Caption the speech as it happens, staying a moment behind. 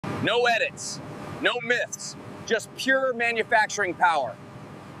No edits, no myths, just pure manufacturing power.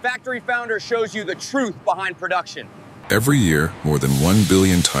 Factory Founder shows you the truth behind production. Every year, more than 1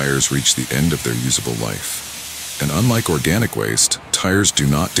 billion tires reach the end of their usable life. And unlike organic waste, tires do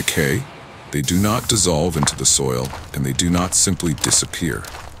not decay, they do not dissolve into the soil, and they do not simply disappear.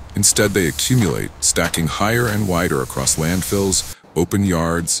 Instead, they accumulate, stacking higher and wider across landfills, open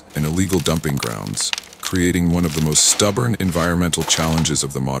yards, and illegal dumping grounds, creating one of the most stubborn environmental challenges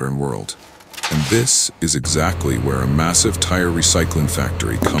of the modern world. And this is exactly where a massive tire recycling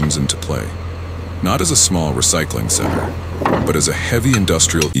factory comes into play. Not as a small recycling center, but as a heavy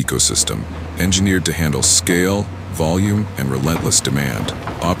industrial ecosystem engineered to handle scale, volume, and relentless demand,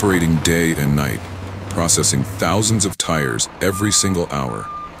 operating day and night, processing thousands of tires every single hour,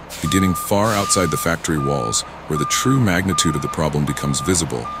 beginning far outside the factory walls, where the true magnitude of the problem becomes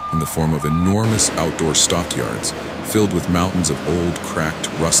visible in the form of enormous outdoor stockyards filled with mountains of old, cracked,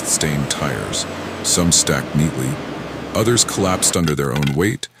 rust-stained tires, some stacked neatly, others collapsed under their own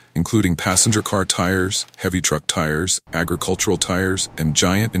weight, including passenger car tires, heavy truck tires, agricultural tires, and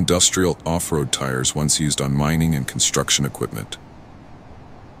giant industrial off-road tires once used on mining and construction equipment.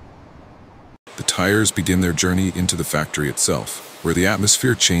 The tires begin their journey into the factory itself, where the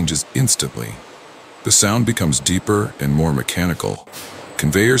atmosphere changes instantly. The sound becomes deeper and more mechanical.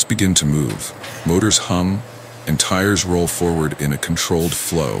 Conveyors begin to move, motors hum, and tires roll forward in a controlled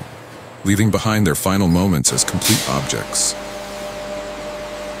flow, leaving behind their final moments as complete objects.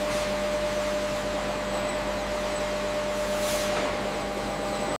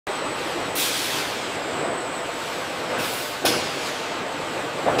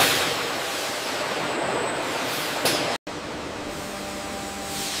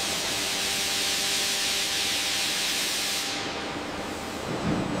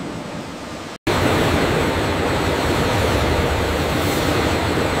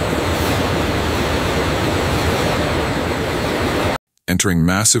 Entering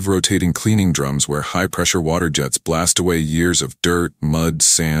massive rotating cleaning drums where high-pressure water jets blast away years of dirt, mud,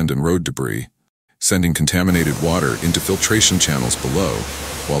 sand, and road debris, sending contaminated water into filtration channels below,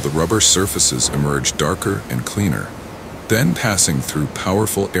 while the rubber surfaces emerge darker and cleaner. Then passing through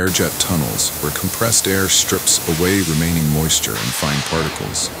powerful air-jet tunnels where compressed air strips away remaining moisture and fine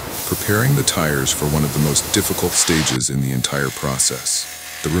particles, preparing the tires for one of the most difficult stages in the entire process,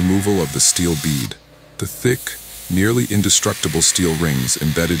 the removal of the steel bead, the thick, nearly indestructible steel rings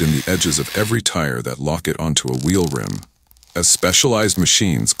embedded in the edges of every tire that lock it onto a wheel rim. As specialized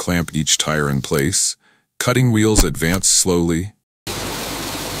machines clamp each tire in place, cutting wheels advance slowly,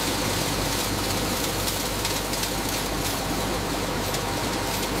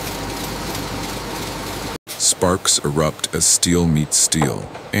 sparks erupt as steel meets steel,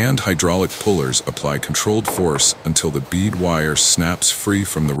 and hydraulic pullers apply controlled force until the bead wire snaps free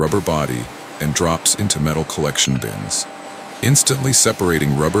from the rubber body and drops into metal collection bins, instantly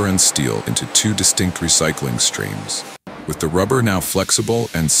separating rubber and steel into two distinct recycling streams, with the rubber now flexible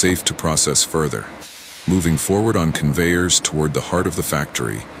and safe to process further, moving forward on conveyors toward the heart of the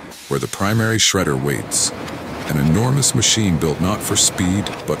factory, where the primary shredder waits, an enormous machine built not for speed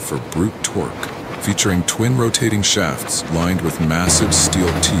but for brute torque, featuring twin rotating shafts lined with massive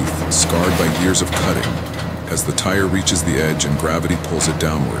steel teeth scarred by years of cutting. As the tire reaches the edge and gravity pulls it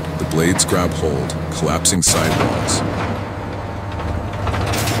downward, the blades grab hold, collapsing sidewalls.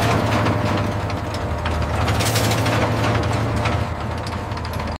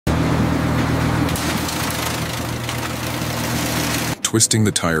 Twisting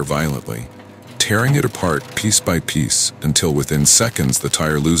the tire violently, tearing it apart piece by piece until within seconds the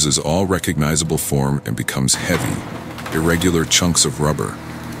tire loses all recognizable form and becomes heavy, irregular chunks of rubber,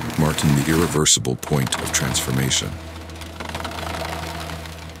 marking the irreversible point of transformation.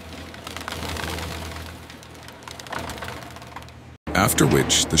 After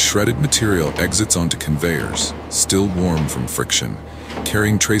which, the shredded material exits onto conveyors, still warm from friction,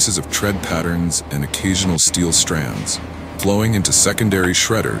 carrying traces of tread patterns and occasional steel strands, flowing into secondary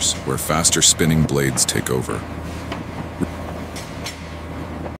shredders where faster spinning blades take over.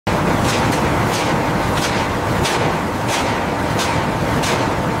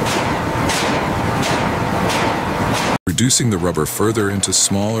 Reducing the rubber further into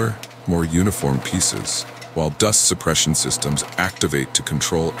smaller, more uniform pieces, while dust suppression systems activate to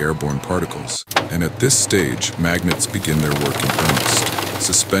control airborne particles. And at this stage, magnets begin their work in earnest,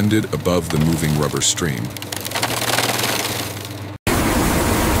 suspended above the moving rubber stream.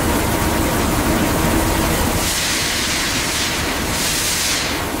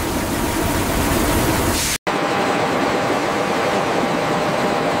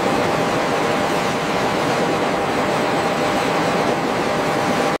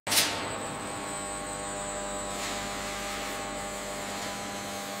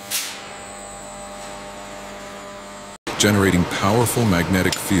 generating powerful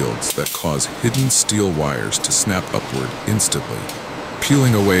magnetic fields that cause hidden steel wires to snap upward instantly,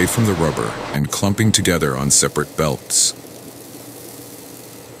 peeling away from the rubber and clumping together on separate belts.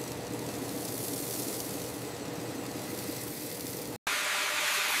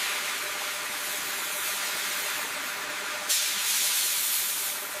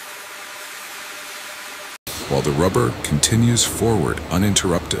 While the rubber continues forward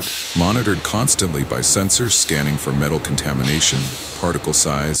uninterrupted, monitored constantly by sensors scanning for metal contamination, particle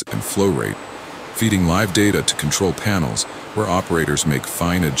size, and flow rate, feeding live data to control panels where operators make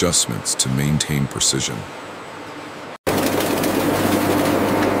fine adjustments to maintain precision.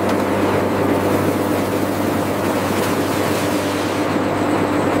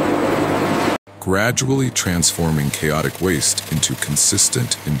 Gradually transforming chaotic waste into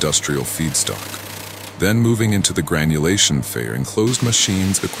consistent industrial feedstock. Then moving into the granulation phase, enclosed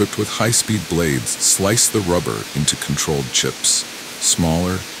machines equipped with high-speed blades slice the rubber into controlled chips,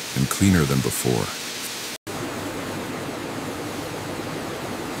 smaller and cleaner than before.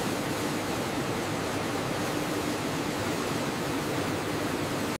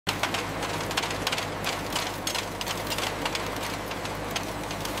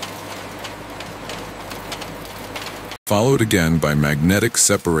 Followed again by magnetic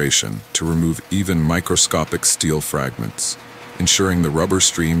separation to remove even microscopic steel fragments, ensuring the rubber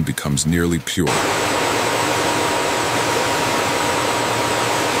stream becomes nearly pure.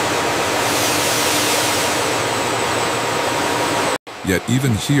 Yet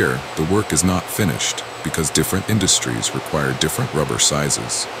even here, the work is not finished, because different industries require different rubber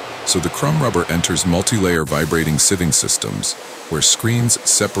sizes. So the crumb rubber enters multi-layer vibrating sieving systems, where screens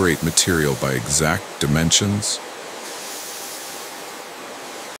separate material by exact dimensions,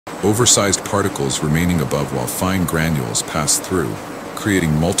 oversized particles remaining above while fine granules pass through,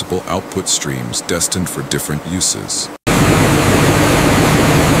 creating multiple output streams destined for different uses.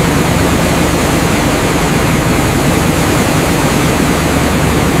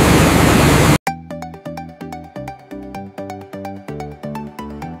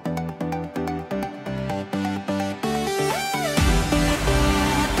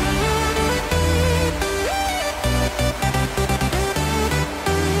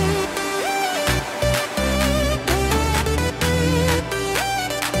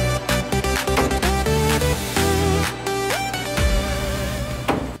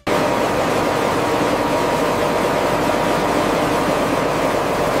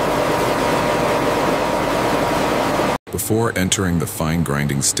 Before entering the fine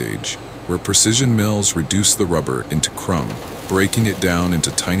grinding stage, where precision mills reduce the rubber into crumb, breaking it down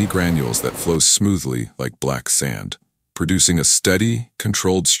into tiny granules that flow smoothly like black sand, producing a steady,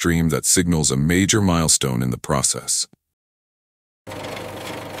 controlled stream that signals a major milestone in the process.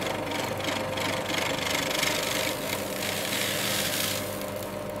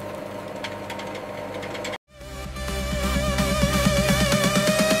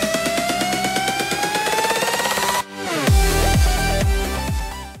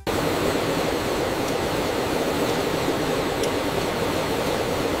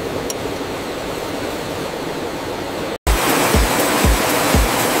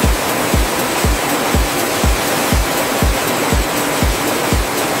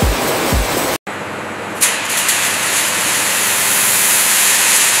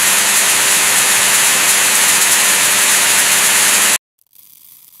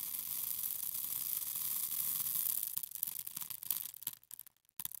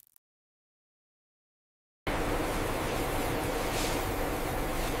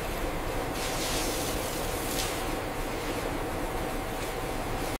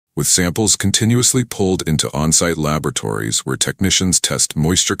 With samples continuously pulled into on-site laboratories where technicians test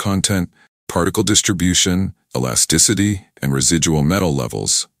moisture content, particle distribution, elasticity, and residual metal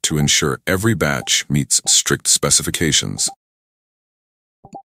levels to ensure every batch meets strict specifications.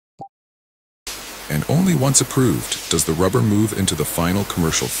 And only once approved does the rubber move into the final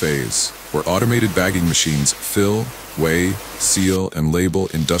commercial phase, where automated bagging machines fill, weigh, seal, and label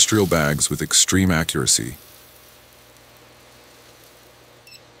industrial bags with extreme accuracy.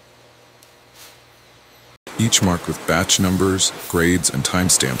 Each marked with batch numbers, grades, and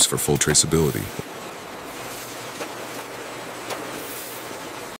timestamps for full traceability.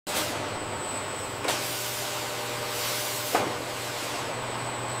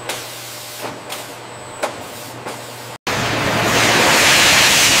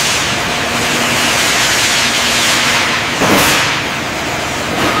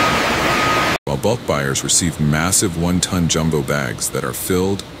 While bulk buyers receive massive 1-ton jumbo bags that are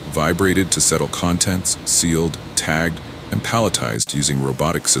filled, vibrated to settle contents, sealed, tagged, and palletized using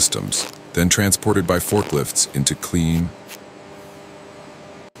robotic systems, then transported by forklifts into clean,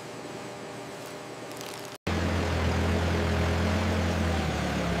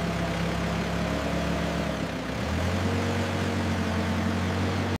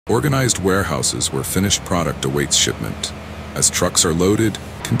 organized warehouses where finished product awaits shipment. As trucks are loaded,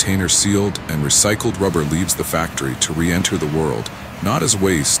 containers sealed, and recycled rubber leaves the factory to re-enter the world, not as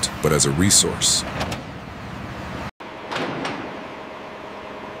waste, but as a resource.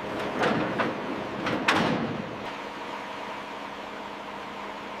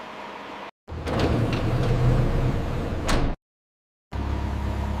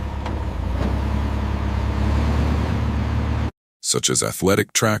 Such as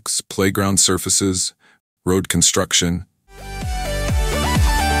athletic tracks, playground surfaces, road construction,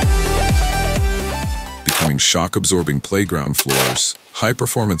 becoming shock-absorbing playground floors,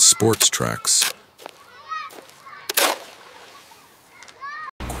 high-performance sports tracks,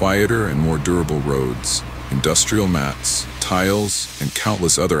 quieter and more durable roads, industrial mats, tiles, and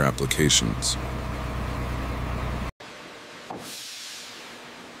countless other applications.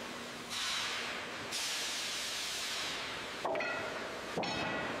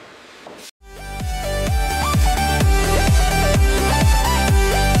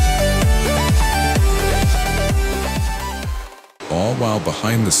 All while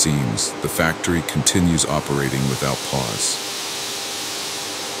behind the scenes, the factory continues operating without pause.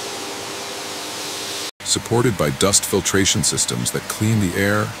 Supported by dust filtration systems that clean the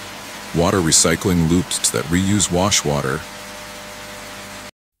air, water recycling loops that reuse wash water,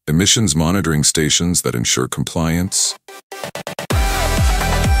 emissions monitoring stations that ensure compliance,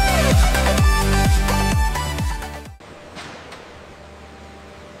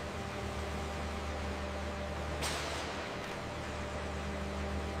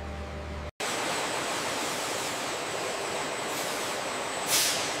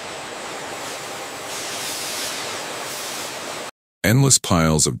 endless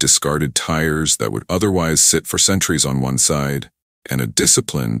piles of discarded tires that would otherwise sit for centuries on one side, and a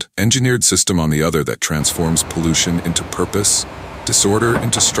disciplined, engineered system on the other that transforms pollution into purpose, disorder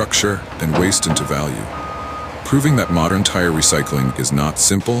into structure, and waste into value. Proving that modern tire recycling is not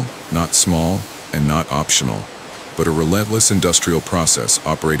simple, not small, and not optional, but a relentless industrial process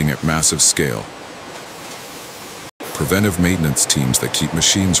operating at massive scale. Preventive maintenance teams that keep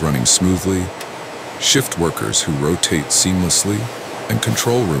machines running smoothly, shift workers who rotate seamlessly, and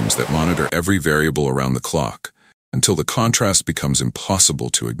control rooms that monitor every variable around the clock, until the contrast becomes impossible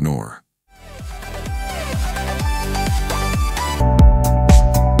to ignore.